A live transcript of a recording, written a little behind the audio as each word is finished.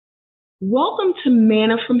Welcome to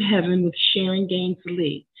Manna from Heaven with Sharon Gaines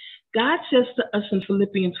Lee. God says to us in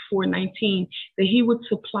Philippians 4:19 that He would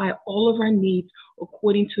supply all of our needs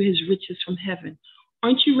according to His riches from heaven.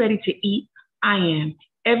 Aren't you ready to eat? I am.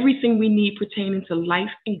 Everything we need pertaining to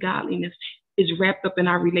life and godliness is wrapped up in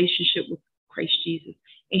our relationship with Christ Jesus.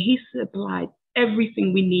 And He supplied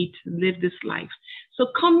everything we need to live this life. So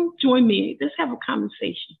come join me. Let's have a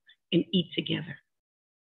conversation and eat together.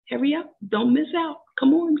 Hurry up. Don't miss out.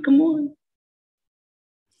 Come on, come on.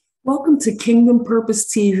 Welcome to Kingdom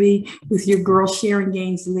Purpose TV with your girl, Sharon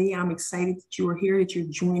Gaines Lee. I'm excited that you are here, that you're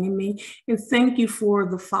joining me. And thank you for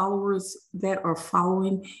the followers that are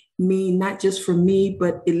following me, not just for me,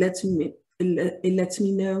 but it lets me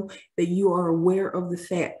know that you are aware of the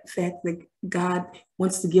fact that God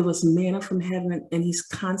wants to give us manna from heaven, and He's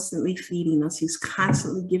constantly feeding us. He's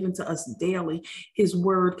constantly giving to us daily His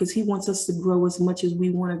word, because He wants us to grow as much as we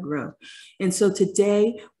want to grow. And so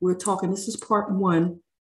today we're talking, this is part one.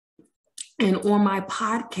 And on my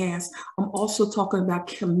podcast, I'm also talking about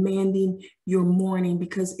commanding your morning,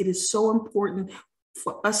 because it is so important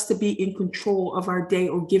for us to be in control of our day,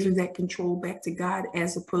 or giving that control back to God,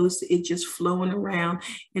 as opposed to it just flowing around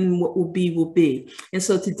and what will be will be. And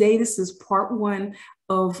so today, this is part one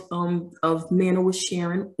of Manna with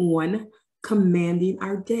Sharon on commanding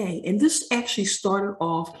our day. And this actually started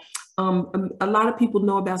off, a lot of people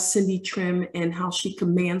know about Cindy Trim and how she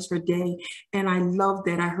commands her day. And I love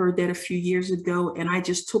that. I heard that a few years ago, and I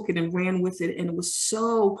just took it and ran with it. And it was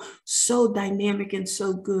so dynamic and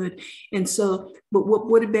so good. And so, but what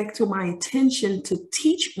brought it back to my attention to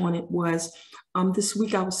teach on it was, this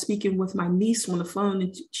week I was speaking with my niece on the phone,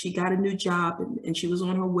 and she got a new job, and she was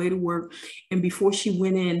on her way to work. And before she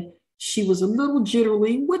went in, she was a little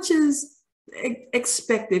jittery, which is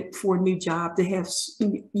expected for a new job, to have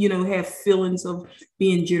feelings of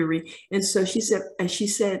being jittery. And so she said,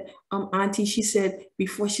 Auntie, she said,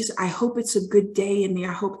 I hope it's a good day in there.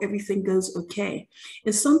 I hope everything goes okay.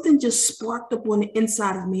 And something just sparked up on the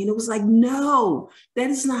inside of me. And it was like, no, that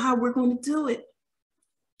is not how we're going to do it.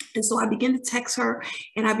 And so I began to text her,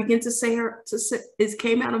 and I began to say it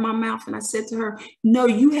came out of my mouth. And I said to her, no,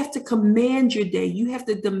 you have to command your day. You have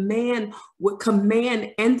to demand what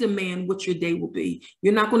your day will be.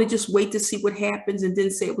 You're not going to just wait to see what happens and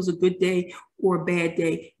then say it was a good day or a bad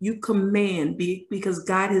day. You command, because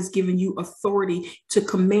God has given you authority to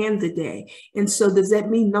command the day. And so does that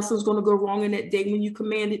mean nothing's going to go wrong in that day when you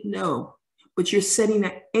command it? No. But you're setting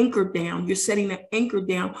an anchor down. You're setting an anchor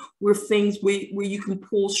down where you can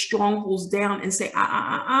pull strongholds down and say,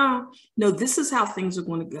 no, this is how things are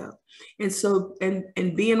going to go. And so,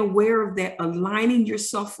 and being aware of that, aligning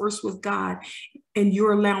yourself first with God, and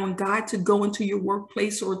you're allowing God to go into your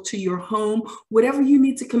workplace or to your home, whatever you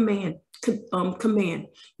need to command.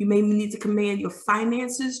 You may need to command your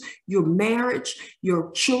finances, your marriage,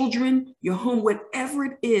 your children, your home, whatever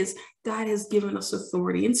it is. God has given us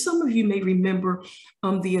authority. And some of you may remember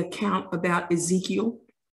the account about Ezekiel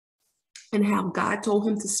and how God told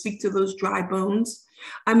him to speak to those dry bones.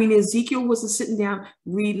 I mean, Ezekiel wasn't sitting down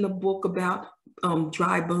reading a book about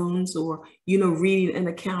dry bones, or, reading an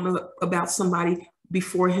account about somebody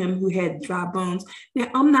before him who had dry bones. Now,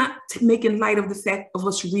 I'm not making light of the fact of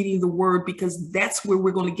us reading the word, because that's where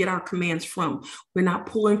we're going to get our commands from. We're not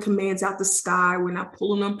pulling commands out the sky. We're not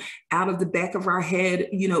pulling them out of the back of our head.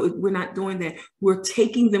 We're not doing that. We're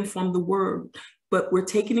taking them from the word, but we're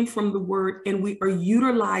taking them from the word, and we are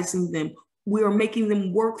utilizing them. We are making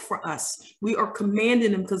them work for us. We are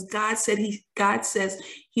commanding them, because God says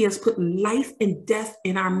He has put life and death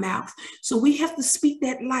in our mouth. So we have to speak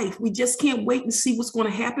that life. We just can't wait and see what's going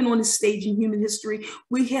to happen on this stage in human history.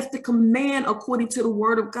 We have to command, according to the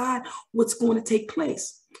word of God, what's going to take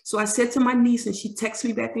place. So I said to my niece, and she texted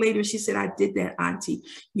me back later, and she said, I did that, Auntie.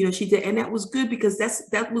 She did. And that was good, because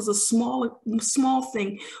that was a small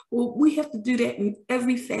thing. Well, we have to do that in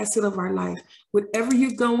every facet of our life. Whatever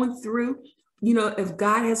you're going through, if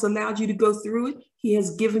God has allowed you to go through it, He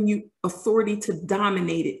has given you authority to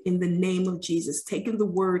dominate it in the name of Jesus, taking the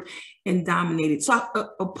word and dominate it. So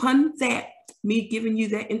upon that, me giving you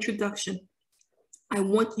that introduction, I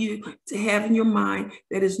want you to have in your mind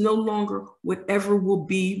that is no longer whatever will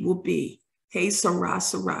be, will be. Hey, Sarah,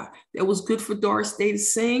 Sarah. That was good for Doris Day to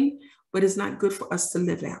sing, but it's not good for us to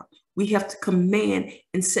live out. We have to command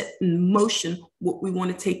and set in motion what we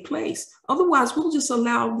want to take place. Otherwise, we'll just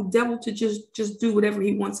allow the devil to just do whatever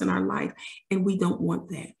he wants in our life, and we don't want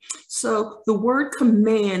that. So the word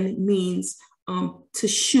command means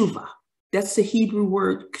teshuvah. That's the Hebrew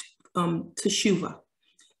word teshuvah.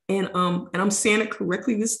 And I'm saying it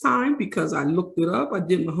correctly this time because I looked it up. I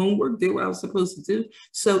did my homework, did what I was supposed to do.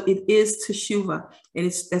 So it is teshuvah, and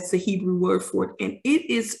that's the Hebrew word for it. And it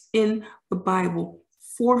is in the Bible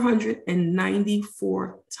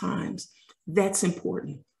 494 times. That's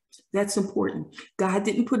important. That's important. God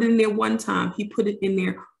didn't put it in there one time. He put it in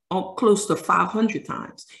there close to 500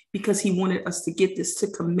 times because he wanted us to get this to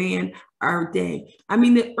command our day. I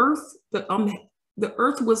mean, the earth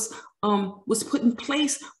was put in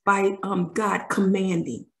place by God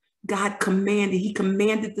commanding. God commanded. He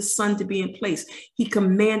commanded the sun to be in place. He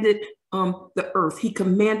commanded the earth. He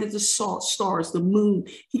commanded the stars, the moon.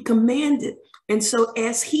 He commanded. And so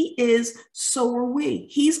as he is, so are we.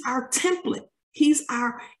 He's our template. He's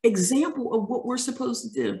our example of what we're supposed to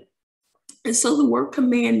do. And so the word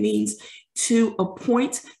command means to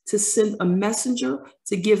appoint, to send a messenger,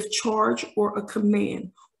 to give charge or a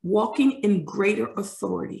command, walking in greater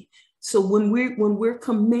authority. So when we're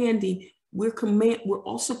commanding, we're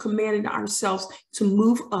also commanding ourselves to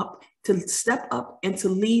move up, to step up, and to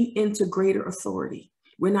lean into greater authority.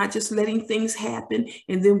 We're not just letting things happen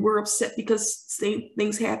and then we're upset because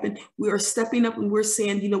things happen. We are stepping up and we're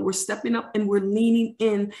saying, we're stepping up and we're leaning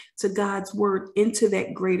in to God's word, into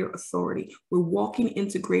that greater authority. We're walking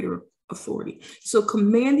into greater authority. So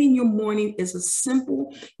commanding your morning is a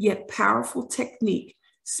simple yet powerful technique,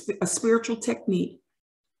 a spiritual technique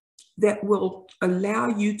that will allow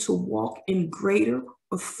you to walk in greater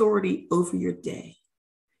authority over your day.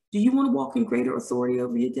 Do you want to walk in greater authority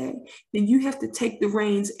over your day? Then you have to take the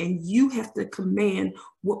reins and you have to command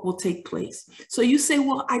what will take place. So you say,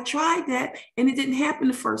 well, I tried that and it didn't happen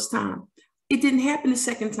the first time. It didn't happen the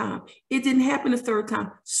second time. It didn't happen the third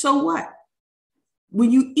time. So what?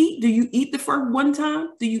 When you eat, do you eat the first one time?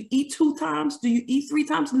 Do you eat 2 times? Do you eat 3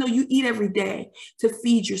 times? No, you eat every day to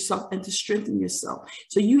feed yourself and to strengthen yourself.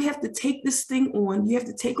 So you have to take this thing on. You have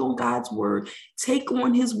to take on God's word, take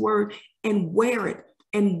on his word and wear it.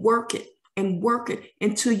 And work it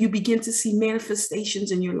until you begin to see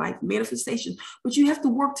manifestations in your life, manifestations. But you have to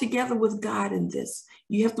work together with God in this.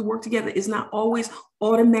 You have to work together. It's not always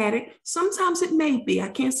automatic. Sometimes it may be. I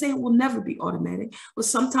can't say it will never be automatic, but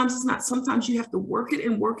sometimes it's not. Sometimes you have to work it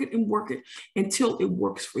and work it and work it until it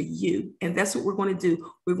works for you. And that's what we're going to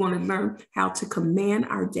do. We're going to learn how to command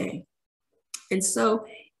our day. And so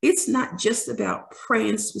it's not just about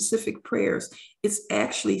praying specific prayers. It's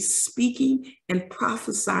actually speaking and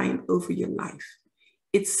prophesying over your life.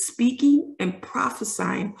 It's speaking and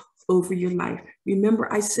prophesying over your life.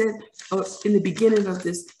 Remember, I said in the beginning of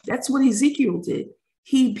this, that's what Ezekiel did.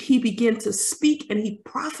 He began to speak and he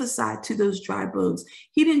prophesied to those dry bones.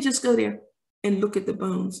 He didn't just go there and look at the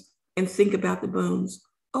bones and think about the bones.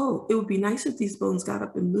 Oh, it would be nice if these bones got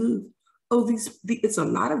up and moved. Oh, it's a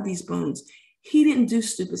lot of these bones. He didn't do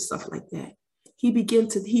stupid stuff like that. He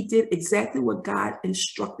did exactly what God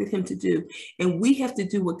instructed him to do. And we have to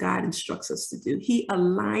do what God instructs us to do. He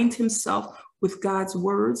aligned himself with God's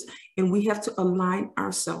words, and we have to align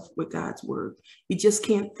ourselves with God's word. We just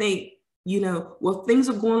can't think, well, things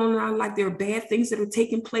are going on in our life. There are bad things that are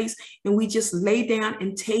taking place, and we just lay down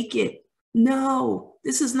and take it. No,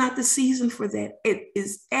 this is not the season for that. It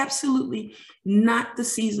is absolutely not the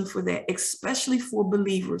season for that, especially for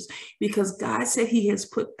believers, because God said he has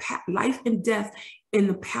put life and death in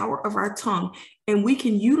the power of our tongue, and we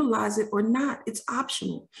can utilize it or not. It's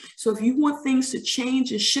optional. So if you want things to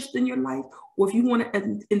change and shift in your life, or if you want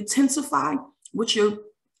to intensify what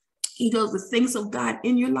the things of God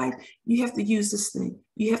in your life, you have to use this thing.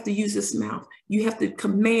 You have to use this mouth. You have to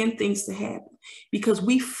command things to happen, because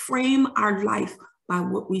we frame our life by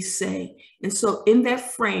what we say. And so in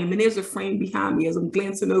that frame, and there's a frame behind me as I'm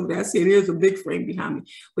glancing over there, I see there's a big frame behind me,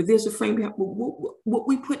 but there's a frame behind what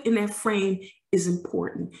we put in that frame is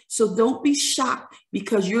important. So don't be shocked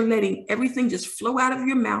because you're letting everything just flow out of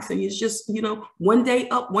your mouth and it's just, one day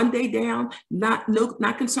up, one day down, not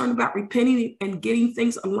concerned about repenting and getting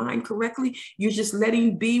things aligned correctly. You're just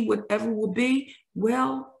letting be whatever will be.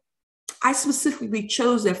 Well, I specifically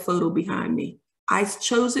chose that photo behind me. I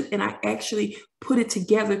chose it and I actually put it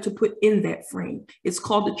together to put in that frame. It's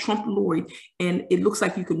called the Trump Lloyd, and it looks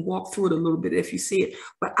like you can walk through it a little bit if you see it.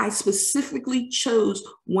 But I specifically chose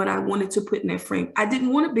what I wanted to put in that frame. I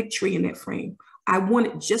didn't want a big tree in that frame. I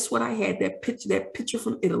wanted just what I had, that picture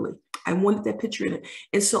from Italy. I wanted that picture in it.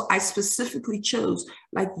 And so I specifically chose,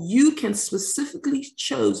 like you can specifically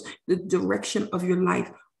chose the direction of your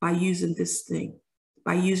life by using this thing.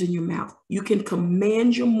 By using your mouth. You can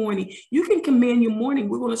command your morning. You can command your morning.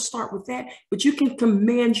 We're going to start with that, but you can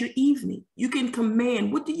command your evening. You can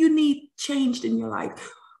command, what do you need changed in your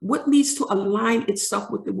life? What needs to align itself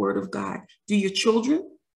with the word of God? Do your children?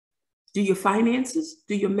 Do your finances?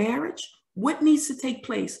 Do your marriage? What needs to take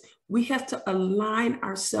place? We have to align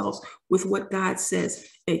ourselves with what God says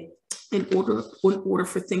in order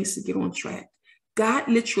for things to get on track. God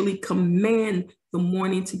literally command the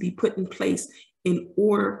morning to be put in place in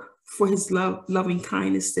order for his loving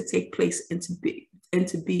kindness to take place and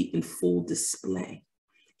to be in full display.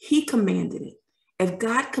 He commanded it. If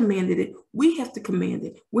God commanded it, we have to command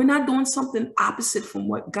it. We're not doing something opposite from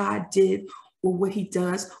what God did or what he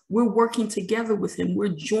does. We're working together with him.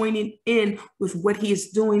 We're joining in with what he is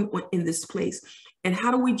doing in this place. And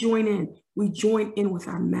how do we join in? We join in with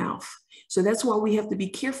our mouth. So that's why we have to be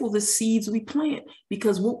careful of the seeds we plant,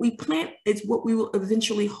 because what we plant is what we will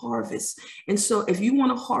eventually harvest. And so if you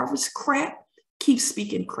want to harvest crap, keep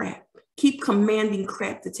speaking crap. Keep commanding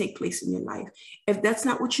crap to take place in your life. If that's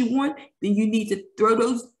not what you want, then you need to throw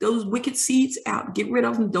those wicked seeds out. Get rid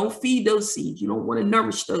of them. Don't feed those seeds. You don't want to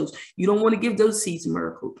nourish those. You don't want to give those seeds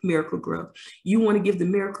miracle growth. You want to give the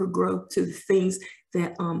miracle growth to the things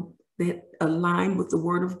that align with the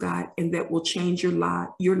word of God and that will change your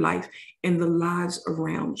life and the lives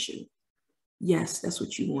around you. Yes, that's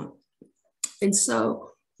what you want. And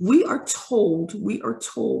so we are told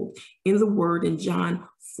in the word in John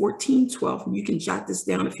 14:12. You can jot this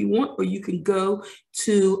down if you want, or you can go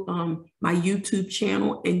to my YouTube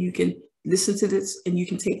channel and you can listen to this and you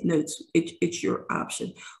can take notes. It's your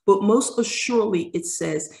option. But most assuredly, it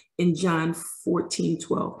says in John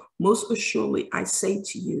 14:12, most assuredly, I say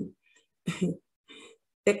to you,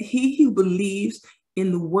 that he who believes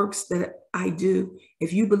in the works that I do,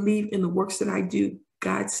 if you believe in the works that I do,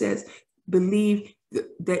 God says, believe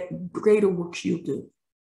that greater works you'll do.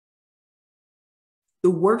 The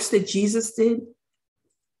works that Jesus did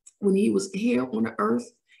when he was here on the earth,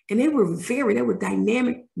 and they were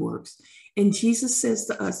dynamic works. And Jesus says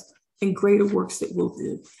to us, and greater works that we'll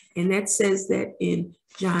do. And that says that in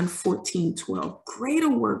John 14:12, greater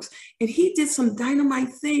works. And he did some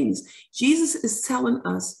dynamite things. Jesus is telling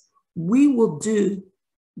us we will do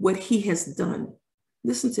what he has done.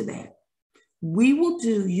 Listen to that.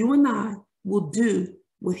 You and I will do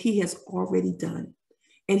what he has already done.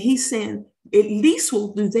 And he's saying, at least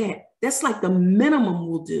we'll do that. That's like the minimum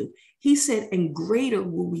we'll do. He said, and greater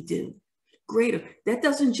will we do. Greater. That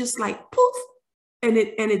doesn't just like poof, and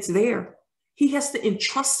it's there. He has to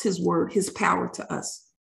entrust his word, his power to us.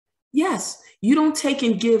 Yes, you don't take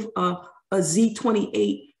and give a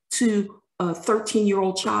Z28 to a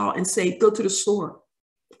 13-year-old child and say, go to the store.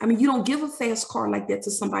 I mean, you don't give a fast car like that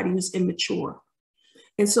to somebody who's immature.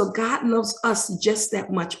 And so God loves us just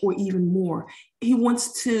that much or even more. He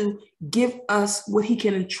wants to give us what he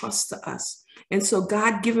can entrust to us. And so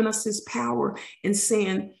God giving us his power and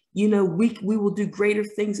saying, we will do greater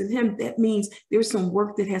things in him. That means there's some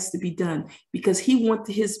work that has to be done because he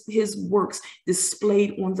wants his works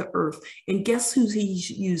displayed on the earth. And guess who he's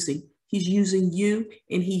using? He's using you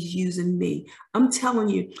and he's using me. I'm telling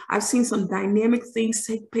you, I've seen some dynamic things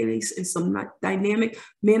take place and some dynamic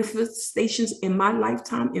manifestations in my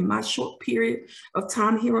lifetime, in my short period of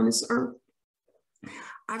time here on this earth.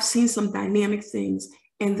 I've seen some dynamic things,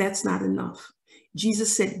 and that's not enough.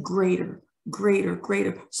 Jesus said greater, greater,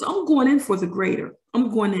 greater. So I'm going in for the greater. I'm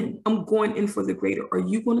going in for the greater. Are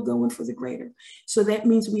you going to go in for the greater? So that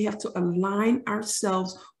means we have to align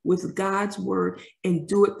ourselves with God's word and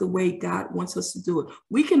do it the way God wants us to do it.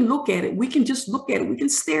 We can look at it. We can just look at it. We can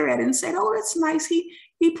stare at it and say, oh, that's nice.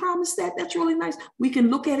 He promised that. That's really nice. We can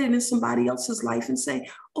look at it in somebody else's life and say,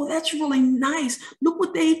 oh, that's really nice. Look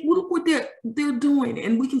what they're doing.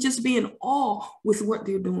 And we can just be in awe with what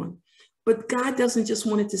they're doing. But God doesn't just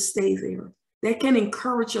want it to stay there. That can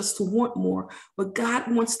encourage us to want more, but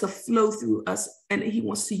God wants to flow through us and he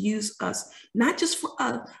wants to use us, not just for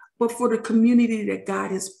us, but for the community that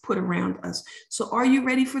God has put around us. So are you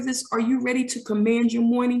ready for this? Are you ready to command your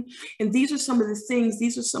morning? And these are some of the things,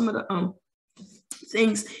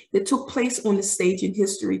 things that took place on the stage in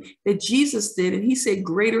history that Jesus did. And he said,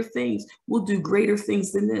 greater things, we'll do greater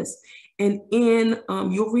things than this. And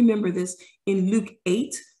you'll remember this in Luke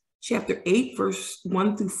 8, chapter 8, verse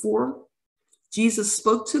 1-4. Jesus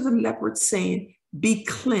spoke to the leopard saying, be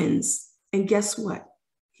cleansed. And guess what?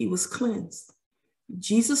 He was cleansed.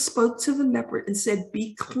 Jesus spoke to the leopard and said,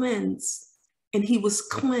 be cleansed. And he was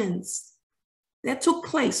cleansed. That took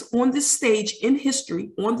place on this stage in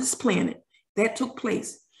history, on this planet. That took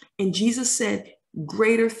place. And Jesus said,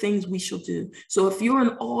 greater things we shall do. So if you're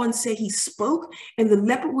in awe and say he spoke and the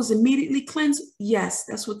leopard was immediately cleansed, yes,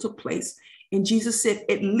 that's what took place. And Jesus said,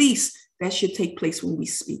 at least that should take place when we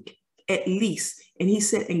speak. At least. And he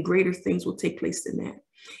said, and greater things will take place than that.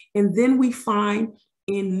 And then we find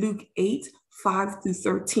in Luke 8, 5 through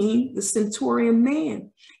 13, the centurion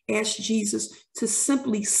man asked Jesus to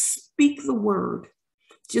simply speak the word.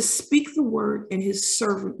 Just speak the word and his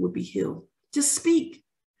servant would be healed. Just speak.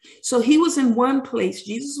 So he was in one place.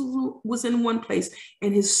 Jesus was in one place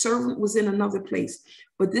and his servant was in another place.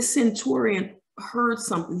 But this centurion heard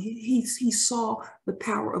something. He saw the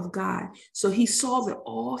power of God. So he saw that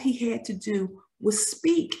all he had to do was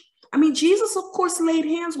speak. I mean, Jesus, of course, laid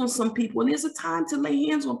hands on some people, and there's a time to lay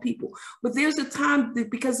hands on people. But there's a time that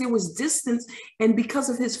because there was distance and because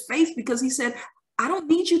of his faith, because he said, I don't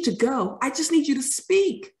need you to go. I just need you to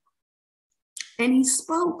speak. And he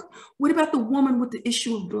spoke. What about the woman with the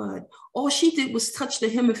issue of blood? All she did was touch the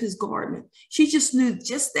hem of his garment. She just knew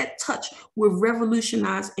just that touch would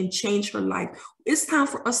revolutionize and change her life. It's time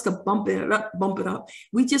for us to bump it up.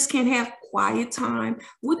 We just can't have quiet time.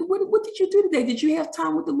 What did you do today? Did you have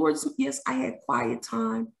time with the Lord? Yes, I had quiet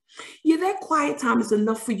time. Yeah, that quiet time is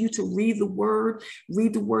enough for you to read the word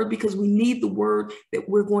because we need the word that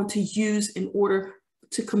we're going to use in order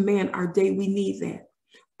to command our day. We need that.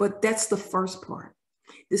 But that's the first part.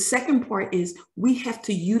 The second part is we have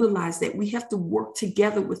to utilize that. We have to work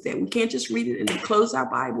together with that. We can't just read it and then close our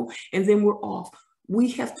Bible and then we're off. We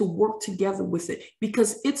have to work together with it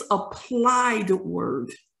because it's applied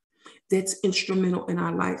word that's instrumental in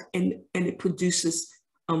our life and it produces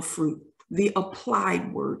fruit. The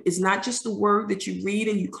applied word is not just the word that you read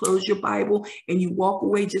and you close your Bible and you walk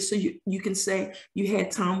away just so you can say you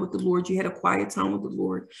had time with the Lord, you had a quiet time with the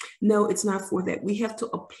Lord. No, it's not for that. We have to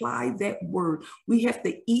apply that word. We have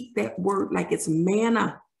to eat that word like it's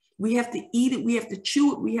manna. We have to eat it. We have to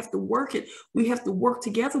chew it. We have to work it. We have to work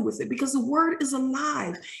together with it because the word is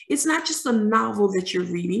alive. It's not just a novel that you're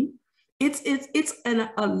reading. It's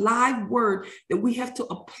a live word that we have to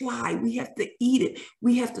apply. We have to eat it.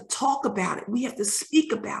 We have to talk about it. We have to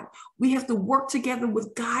speak about it. We have to work together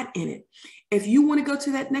with God in it. If you want to go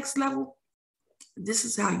to that next level, this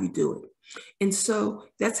is how you do it. And so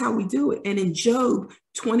that's how we do it. And in Job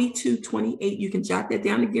 22:28, you can jot that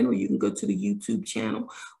down again, or you can go to the YouTube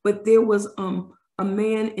channel. But there was a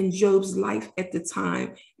man in Job's life at the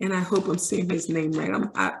time, and I hope I'm saying his name right.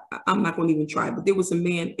 I'm not going to even try, but there was a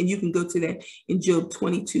man, and you can go to that in Job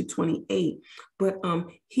 22:28. But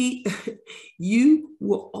you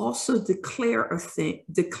will also declare a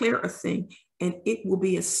thing, and it will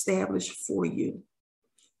be established for you.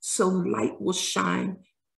 So light will shine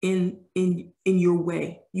in your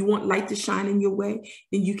way. You want light to shine in your way,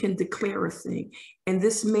 then you can declare a thing. And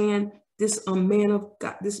this man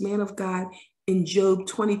of God. In Job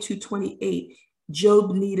 22:28,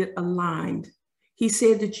 Job needed aligned. He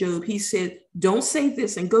said to Job, he said, don't say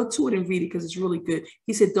this, and go to it and read it because it's really good.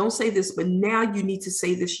 He said, don't say this, but now you need to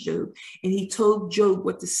say this, Job. And he told Job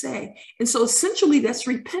what to say. And so essentially that's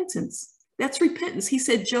repentance. That's repentance. He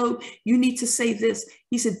said, Job, you need to say this.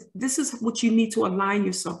 He said, this is what you need to align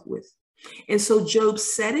yourself with. And so Job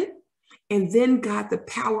said it. And then the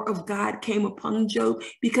power of God came upon Job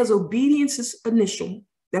because obedience is initial.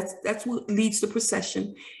 That's what leads to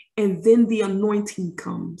procession. And then the anointing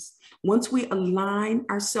comes. Once we align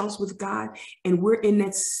ourselves with God and we're in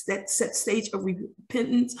that set stage of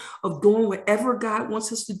repentance, of doing whatever God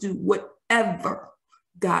wants us to do, whatever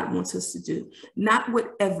God wants us to do, not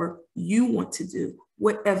whatever you want to do,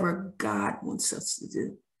 whatever God wants us to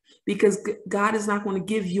do. Because God is not going to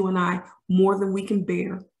give you and I more than we can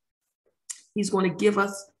bear. He's going to give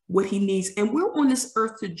us what he needs. And we're on this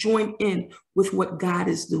earth to join in with what God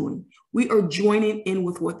is doing. We are joining in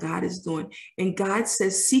with what God is doing. And God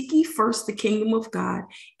says, seek ye first the kingdom of God,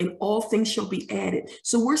 and all things shall be added.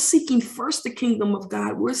 So we're seeking first the kingdom of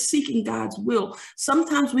God. We're seeking God's will.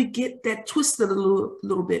 Sometimes we get that twisted a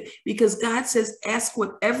little bit because God says, ask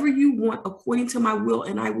whatever you want according to my will,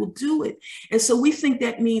 and I will do it. And so we think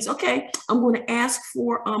that means, okay, I'm going to ask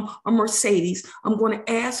for a Mercedes. I'm going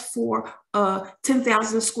to ask for a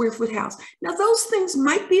 10,000 square foot house. Now, those things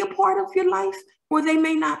might be a part of your life, or they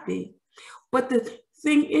may not be. But the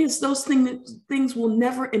thing is, those things will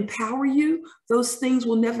never empower you. Those things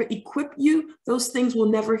will never equip you. Those things will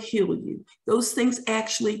never heal you. Those things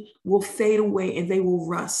actually will fade away and they will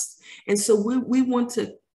rust. And so we want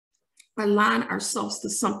to align ourselves to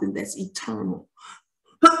something that's eternal.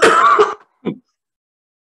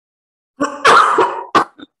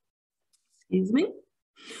 Excuse me.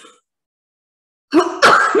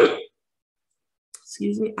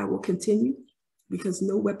 Excuse me, I will continue because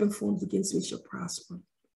no weapon formed against me shall prosper.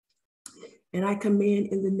 And I command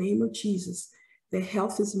in the name of Jesus that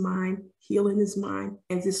health is mine, healing is mine,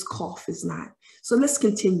 and this cough is not. So let's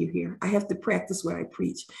continue here. I have to practice what I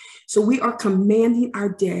preach. So we are commanding our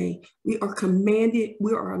day. We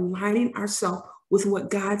are aligning ourselves with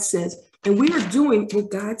what God says. And we are doing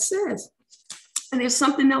what God says. And there's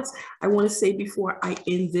something else I want to say before I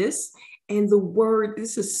end this. And the word,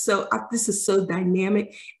 this is so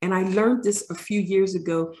dynamic. And I learned this a few years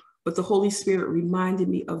ago, but the Holy Spirit reminded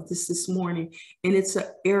me of this morning. And it's an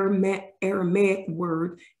Aramaic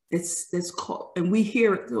word that's called, and we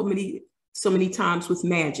hear it so many times with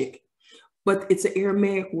magic, but it's an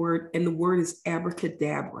Aramaic word, and the word is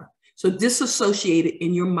abracadabra. So disassociate it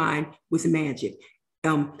in your mind with magic.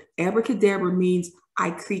 Abracadabra means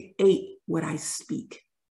I create what I speak.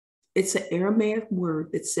 It's an Aramaic word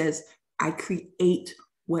that says, I create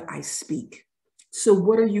what I speak. So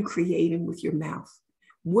what are you creating with your mouth?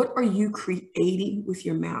 What are you creating with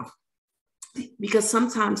your mouth? Because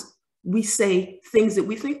sometimes we say things that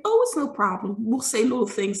we think, oh, it's no problem. We'll say little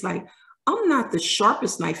things like, I'm not the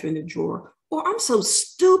sharpest knife in the drawer, or I'm so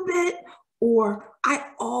stupid, or I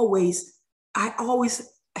always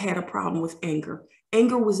had a problem with anger.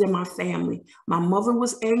 Anger was in my family. My mother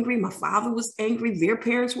was angry. My father was angry. Their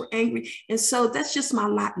parents were angry. And so that's just my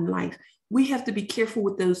lot in life. We have to be careful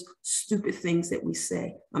with those stupid things that we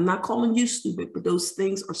say. I'm not calling you stupid, but those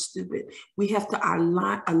things are stupid. We have to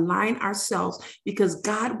align ourselves, because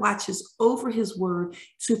God watches over his word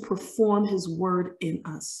to perform his word in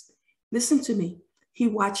us. Listen to me. He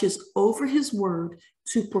watches over his word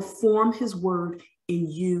to perform his word in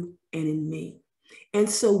you and in me. And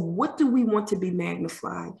so what do we want to be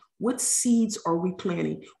magnified? What seeds are we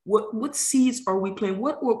planting? What seeds are we planting?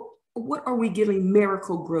 What are we giving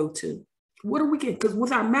miracle grow to? What are we getting? Because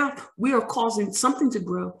with our mouth, we are causing something to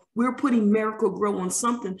grow. We're putting miracle grow on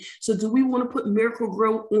something. So do we want to put miracle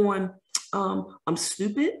grow on, I'm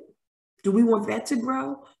stupid? Do we want that to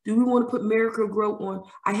grow? Do we want to put miracle grow on,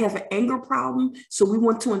 I have an anger problem, so we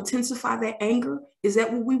want to intensify that anger? Is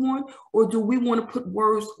that what we want? Or do we want to put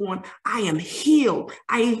words on, I am healed?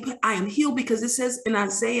 I am healed, because it says in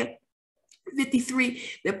Isaiah 53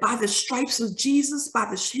 that by the stripes of Jesus, by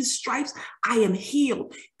his stripes, I am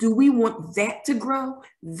healed. Do we want that to grow?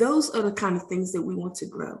 Those are the kind of things that we want to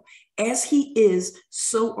grow. As he is,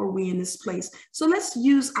 so are we in this place. So let's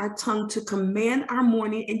use our tongue to command our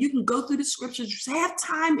morning. And you can go through the scriptures, just have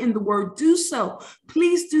time in the word, do so.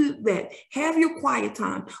 Please do that. Have your quiet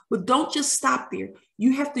time, but don't just stop there.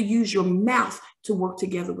 You have to use your mouth to work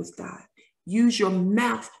together with God. Use your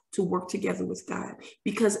mouth to work together with God,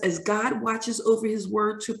 because as God watches over his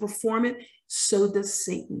word to perform it, so does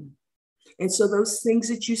Satan. And so those things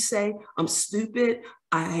that you say, I'm stupid,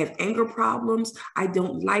 I have anger problems, I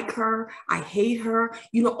don't like her, I hate her,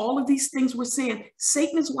 all of these things we're saying,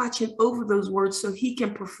 Satan is watching over those words so he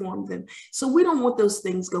can perform them. So we don't want those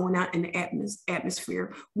things going out in the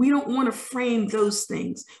atmosphere. We don't want to frame those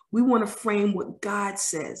things. We want to frame what God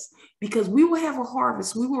says, because we will have a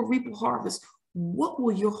harvest. We will reap a harvest. What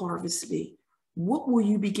will your harvest be? What will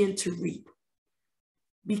you begin to reap?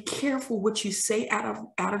 Be careful what you say out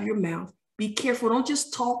of your mouth. Be careful. Don't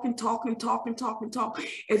just talk and talk and talk and talk and talk.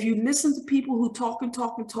 If you listen to people who talk and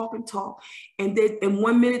talk and talk and talk, and then in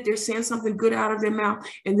 1 minute they're saying something good out of their mouth,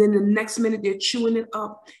 and then the next minute they're chewing it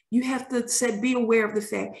up, you have to be aware of the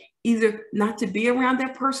fact, either not to be around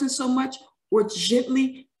that person so much, or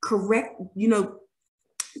gently correct,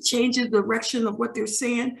 change the direction of what they're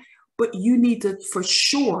saying. But you need to, for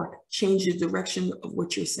sure, change the direction of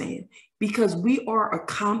what you're saying, because we are a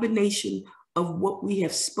combination of what we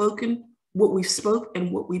have spoken, what we've spoke,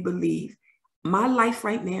 and what we believe. My life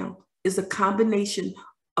right now is a combination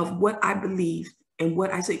of what I believe and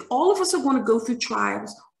what I say. All of us are going to go through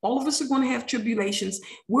trials. All of us are going to have tribulations.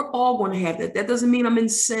 We're all going to have that. That doesn't mean I'm in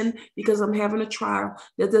sin because I'm having a trial.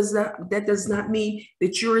 That does not mean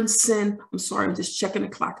that you're in sin. I'm sorry, I'm just checking the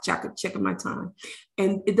clock, checking my time.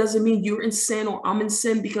 And it doesn't mean you're in sin or I'm in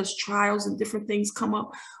sin because trials and different things come up.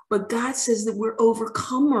 But God says that we're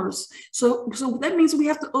overcomers. So that means we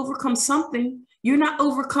have to overcome something. You're not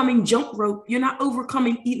overcoming jump rope. You're not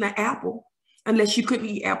overcoming eating an apple. Unless you couldn't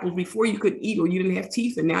eat apples before, you couldn't eat, or you didn't have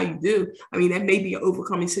teeth and now you do. I mean, that may be an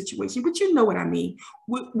overcoming situation, but you know what I mean.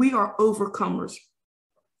 We are overcomers.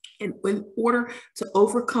 And in order to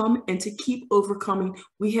overcome and to keep overcoming,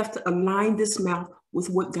 we have to align this mouth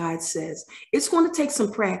with what God says. It's going to take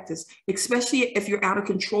some practice, especially if you're out of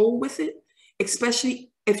control with it,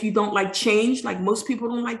 especially if you don't like change, like most people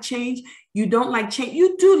don't like change. You don't like change.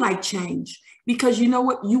 You do like change, because you know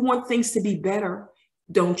what? You want things to be better.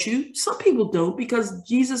 Don't you? Some people don't, because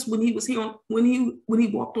Jesus, when he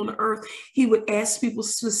walked on the earth, he would ask people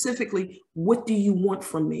specifically, what do you want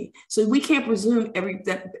from me? So we can't presume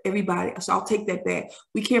everybody, so I'll take that back.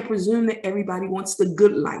 We can't presume that everybody wants the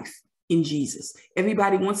good life. in Jesus.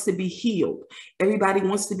 Everybody wants to be healed. Everybody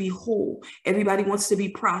wants to be whole. Everybody wants to be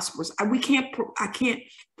prosperous. I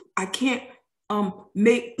can't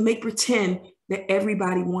make pretend that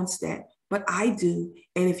everybody wants that, but I do.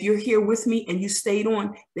 And if you're here with me and you stayed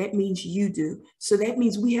on, that means you do. So that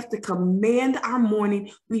means we have to command our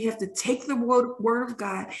morning. We have to take the word of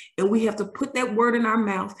God and we have to put that word in our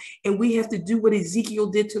mouth, and we have to do what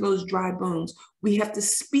Ezekiel did to those dry bones. We have to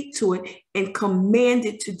speak to it and command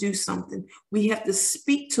it to do something. We have to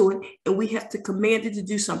speak to it and we have to command it to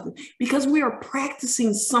do something, because we are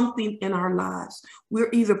practicing something in our lives. We're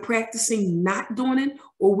either practicing not doing it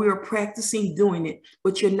or we're practicing doing it,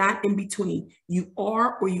 but you're not in between. You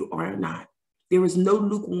are or you are not. There is no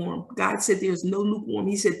lukewarm. God said there's no lukewarm.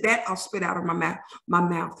 He said that I'll spit out of my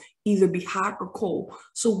mouth, either be hot or cold.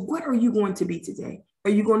 So what are you going to be today? Are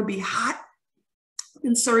you going to be hot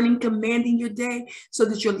concerning commanding your day so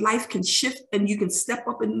that your life can shift and you can step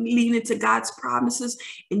up and lean into God's promises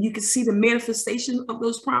and you can see the manifestation of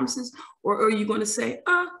those promises? Or are you going to say,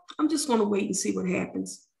 I'm just going to wait and see what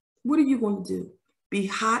happens? What are you going to do? Be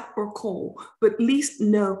hot or cold, but at least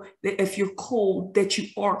know that if you're cold, that you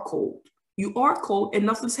are cold. You are cold and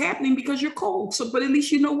nothing's happening because you're cold. So, but at least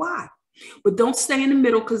you know why. But don't stay in the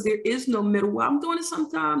middle, because there is no middle. Well, I'm doing it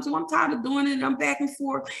sometimes, or I'm tired of doing it, and I'm back and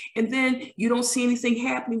forth, and then you don't see anything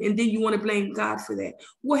happening, and then you want to blame God for that.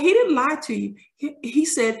 Well, he didn't lie to you. He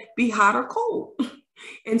said, be hot or cold.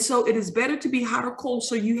 And so it is better to be hot or cold,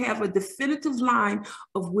 so you have a definitive line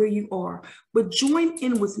of where you are. But join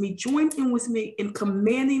in with me in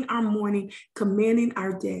commanding our morning, commanding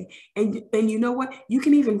our day. And you know what? You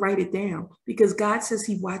can even write it down, because God says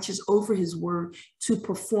he watches over his word to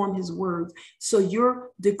perform his word. So your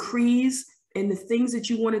decrees and the things that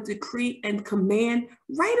you want to decree and command,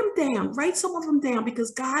 write them down, write some of them down, because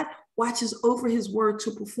God watches over his word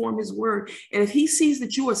to perform his word. And if he sees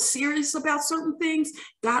that you are serious about certain things,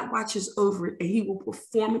 God watches over it and he will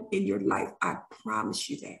perform it in your life. I promise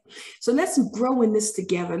you that. So let's grow in this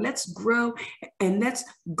together. Let's grow and let's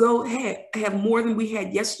go ahead, have more than we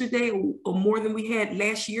had yesterday, or more than we had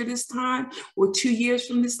last year this time, or 2 years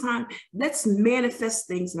from this time. Let's manifest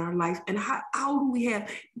things in our life. And how do we have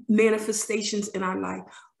manifestations in our life?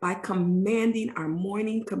 By commanding our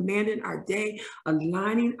morning, commanding our day,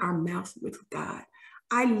 aligning our mouth with God.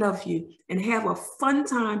 I love you, and have a fun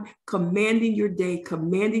time commanding your day,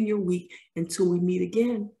 commanding your week, until we meet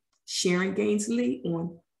again. Sharon Gaines Lee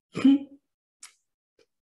on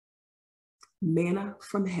Manna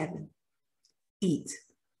from Heaven. Eat,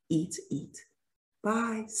 eat, eat.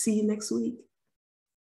 Bye. See you next week.